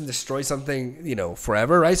Journey doesn't destroy something, you know,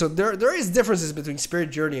 forever, right? So there is differences between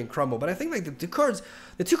Spirit Journey and Crumble, but I think like the two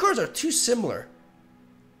cards are too similar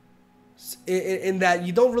in that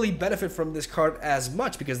you don't really benefit from this card as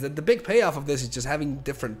much because the big payoff of this is just having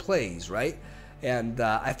different plays, right? And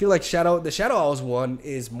I feel like the Shadow Isles one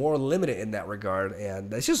is more limited in that regard,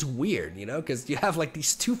 and it's just weird, you know, because you have like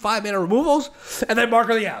these 2 5 mana removals and then Mark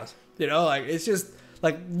of the Isles. You know, like it's just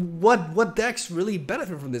like what decks really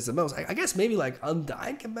benefit from this the most? I guess maybe like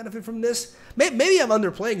Undying can benefit from this. Maybe I'm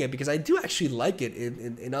underplaying it because I do actually like it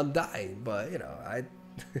in Undying, but you know,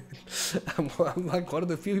 I'm like one of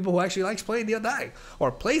the few people who actually likes playing the Undying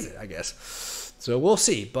or plays it, I guess. So we'll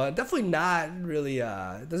see, but definitely not really.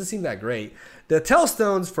 It doesn't seem that great. The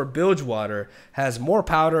Tellstones for Bilgewater has more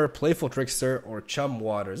powder, playful trickster, or chum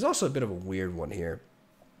water. There's also a bit of a weird one here,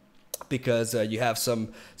 because you have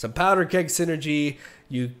some powder keg synergy.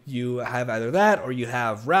 You have either that, or you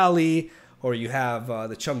have rally, or you have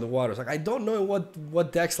the chum the waters. Like I don't know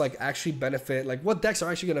what decks like actually benefit. Like what decks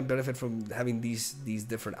are actually going to benefit from having these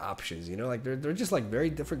different options. You know, like they're just like very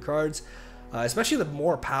different cards, especially the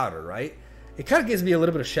more powder, right? It kind of gives me a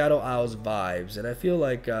little bit of Shadow Isles vibes, and I feel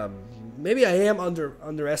like maybe I am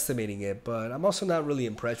underestimating it, but I'm also not really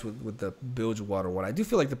impressed with the Bilgewater one. I do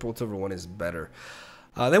feel like the Piltover one is better.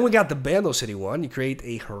 Then we got the Bando City one. You create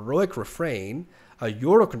a Heroic Refrain, a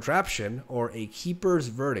Euro Contraption, or a Keeper's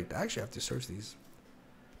Verdict. I actually have to search these.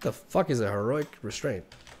 What the fuck is a Heroic Restraint?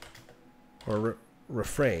 Or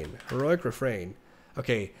Refrain. Heroic Refrain.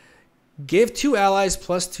 Okay. Give 2 allies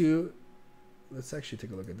 +2. Let's actually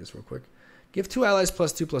take a look at this real quick. Give 2 allies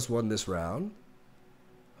 +2/+1 this round.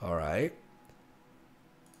 Alright.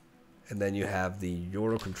 And then you have the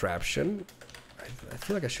Euro Contraption. I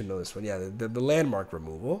feel like I should know this one. Yeah, the landmark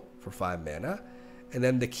removal for 5 mana. And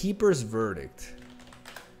then the Keeper's Verdict.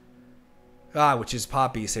 Which is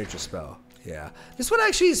Poppy's signature spell. Yeah. This one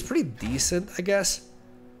actually is pretty decent, I guess.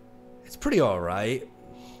 It's pretty alright.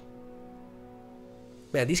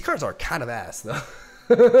 Man, these cards are kind of ass, though.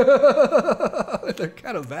 They're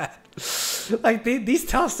kind of bad. Like, these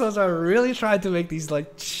Tellstones are really trying to make these,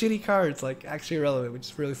 like, shitty cards, like, actually relevant, which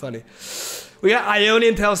is really funny. We got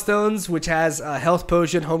Ionian Tellstones, which has Health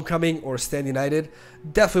Potion, Homecoming, or Stand United.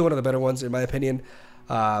 Definitely one of the better ones, in my opinion.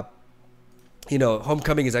 You know,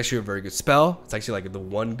 Homecoming is actually a very good spell. It's actually like the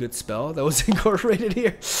one good spell that was incorporated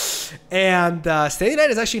here. And Stand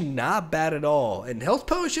United is actually not bad at all. And Health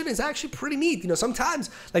Potion is actually pretty neat. You know,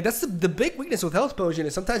 sometimes, like, that's the big weakness with Health Potion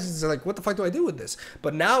is sometimes it's like, what the fuck do I do with this?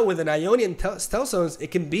 But now with an Ionian Tellstones,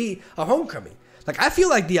 it can be a Homecoming. Like, I feel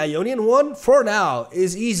like the Ionian one, for now,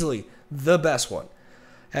 is easily the best one.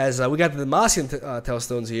 As we got the Demacian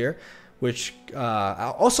Tellstones here, which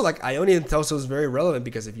also, like, Ionian Tellstone is very relevant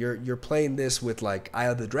because if you're playing this with like Eye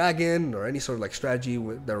of the Dragon or any sort of like strategy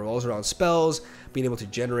that revolves around spells, being able to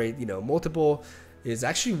generate, you know, multiple is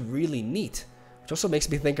actually really neat. Which also makes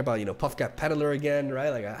me think about, you know, Puffcat Peddler again,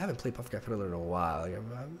 right? Like I haven't played Puffcat Peddler in a while. Like,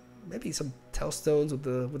 maybe some Tellstones with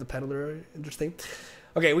the Peddler, interesting.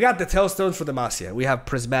 Okay, we got the Tellstones for Demacia. We have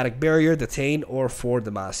Prismatic Barrier, Detain, or for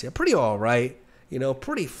Demacia. Pretty all right, you know,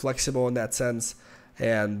 pretty flexible in that sense.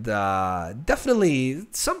 And definitely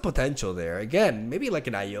some potential there. Again, maybe like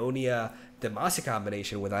an Ionia Demacia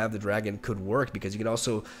combination with Eye of the Dragon could work because you can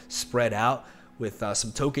also spread out with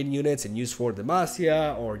some token units and use for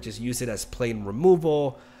Demacia, or just use it as plain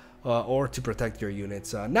removal or to protect your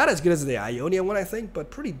units. Not as good as the Ionia one, I think, but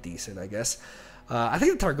pretty decent, I guess. I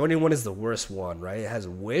think the Targonian one is the worst one, right? It has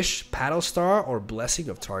Wish, Paddlestar, or Blessing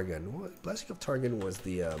of Targon. Blessing of Targon was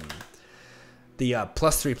the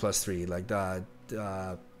 +3/+3, like the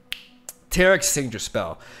Tarek's signature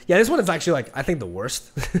spell. Yeah, this one is actually like I think the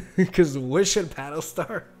worst because Wish and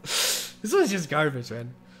Paddlestar. This one's just garbage,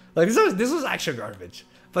 man. Like this was actual garbage.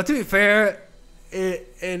 But to be fair,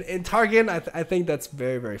 in Targon, I think that's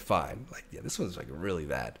very, very fine. Like, yeah, this one's like really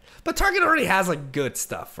bad. But Targon already has like good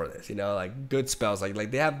stuff for this, you know, like good spells.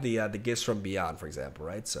 Like they have the Gifts from Beyond, for example,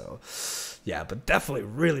 right? So yeah, but definitely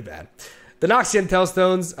really bad. The Noxian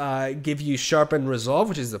Tellstones give you Sharpen Resolve,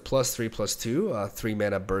 which is the +3/+2, 3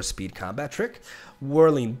 mana burst speed combat trick.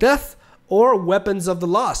 Whirling Death, or Weapons of the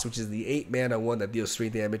Lost, which is the 8 mana one that deals 3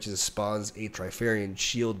 damage and spawns a Trifarian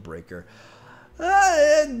Shield Breaker.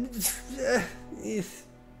 Yeah,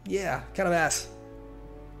 kind of ass.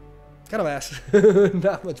 Kind of ass.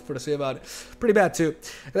 Not much more to say about it. Pretty bad too.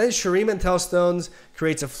 And then Shuriman Tellstones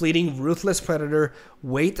creates a fleeting Ruthless Predator,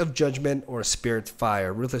 Weight of Judgment, or Spirit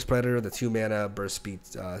Fire. Ruthless Predator, the 2 mana burst speed,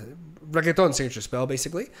 Reggaeton signature spell,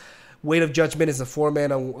 basically. Weight of Judgment is a 4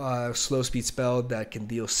 mana slow speed spell that can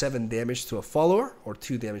deal 7 damage to a follower or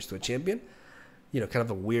 2 damage to a champion. You know, kind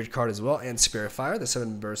of a weird card as well. And Spirit Fire, the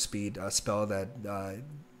 7 burst speed spell that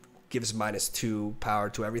gives -2 power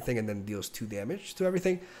to everything and then deals 2 damage to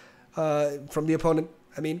everything from the opponent.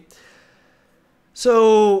 I mean,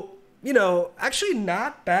 so you know, actually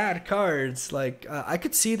not bad cards. Like, I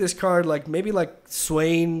could see this card, like, maybe like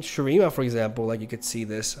Swain Shurima, for example. Like, you could see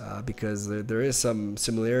this because there is some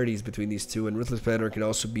similarities between these two. And Ruthless Predator can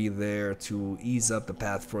also be there to ease up the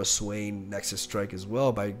path for a Swain Nexus Strike as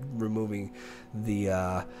well by removing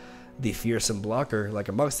the fearsome blocker, like,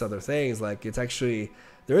 amongst other things. Like, it's actually,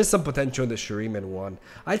 there is some potential in the Shuriman one.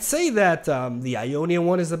 I'd say that the Ionian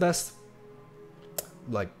one is the best,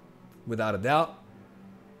 like, without a doubt.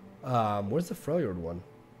 Where's the Freljord one?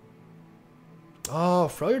 Oh,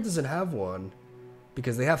 Freljord doesn't have one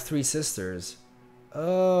because they have 3 sisters.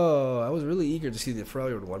 Oh, I was really eager to see the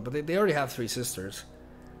Freljord one, but they already have 3 sisters.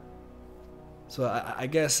 So I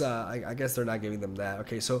guess they're not giving them that.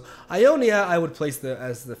 Okay, so Ionia I would place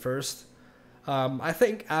as the first. I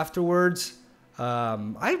think afterwards,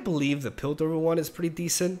 I believe the Piltover one is pretty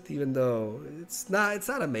decent, even though it's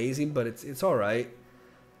not amazing, but it's all right.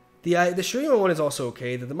 The Shurima one is also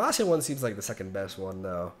okay. The Demacia one seems like the second best one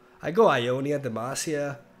though. I go Ionia,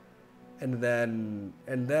 Demacia, and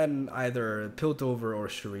then either Piltover or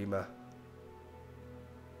Shurima.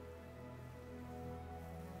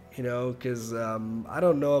 You know, because I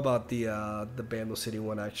don't know about the Bandle City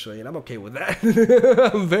one actually, and I'm okay with that.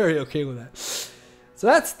 I'm very okay with that. So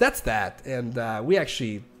that's that, and we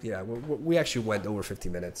actually went over 50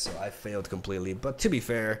 minutes, so I failed completely. But to be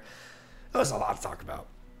fair, that was a lot to talk about.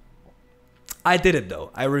 I did it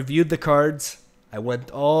though. I reviewed the cards. I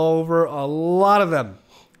went over a lot of them,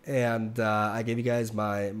 and I gave you guys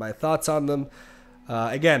my thoughts on them.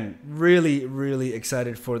 Again, really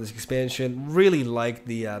excited for this expansion. Really like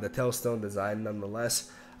the Tailstone design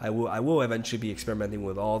nonetheless. I will eventually be experimenting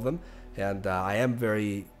with all of them, and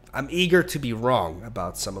I'm eager to be wrong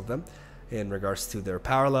about some of them in regards to their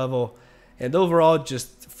power level, and overall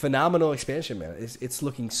just phenomenal expansion, man. It's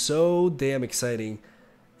looking so damn exciting.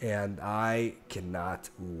 And I cannot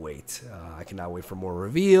wait. I cannot wait for more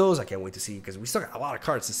reveals. I can't wait to see, because we still got a lot of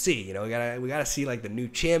cards to see. You know, we gotta see like the new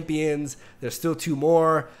champions. There's still 2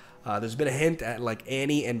 more. There's been a hint at like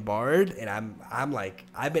Annie and Bard, and I'm like,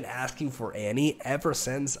 I've been asking for Annie ever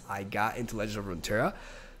since I got into Legends of Runeterra.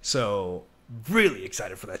 So really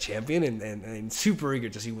excited for that champion, and super eager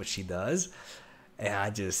to see what she does. And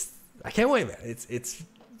I can't wait, man. It's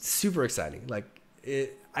super exciting. Like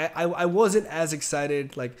I wasn't as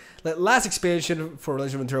excited. Like last expansion for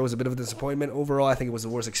Legend of Runeterra was a bit of a disappointment. Overall, I think it was the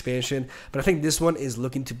worst expansion. But I think this one is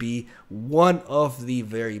looking to be one of the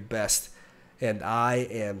very best. And I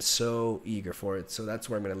am so eager for it. So that's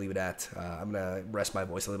where I'm going to leave it at. I'm going to rest my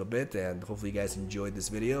voice a little bit. And hopefully you guys enjoyed this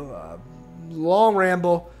video. Long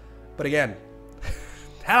ramble. But again,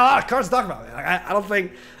 had a lot of cards to talk about. I don't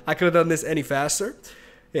think I could have done this any faster.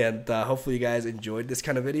 And hopefully you guys enjoyed this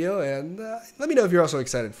kind of video, and let me know if you're also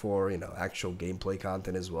excited for, you know, actual gameplay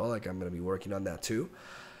content as well. Like, I'm going to be working on that too.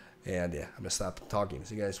 And yeah, I'm going to stop talking.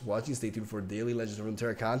 So you guys watching, stay tuned for daily Legends of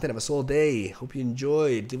Runeterra content. Have a soul day. Hope you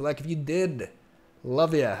enjoyed. Leave a like if you did.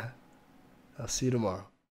 Love ya. I'll see you tomorrow.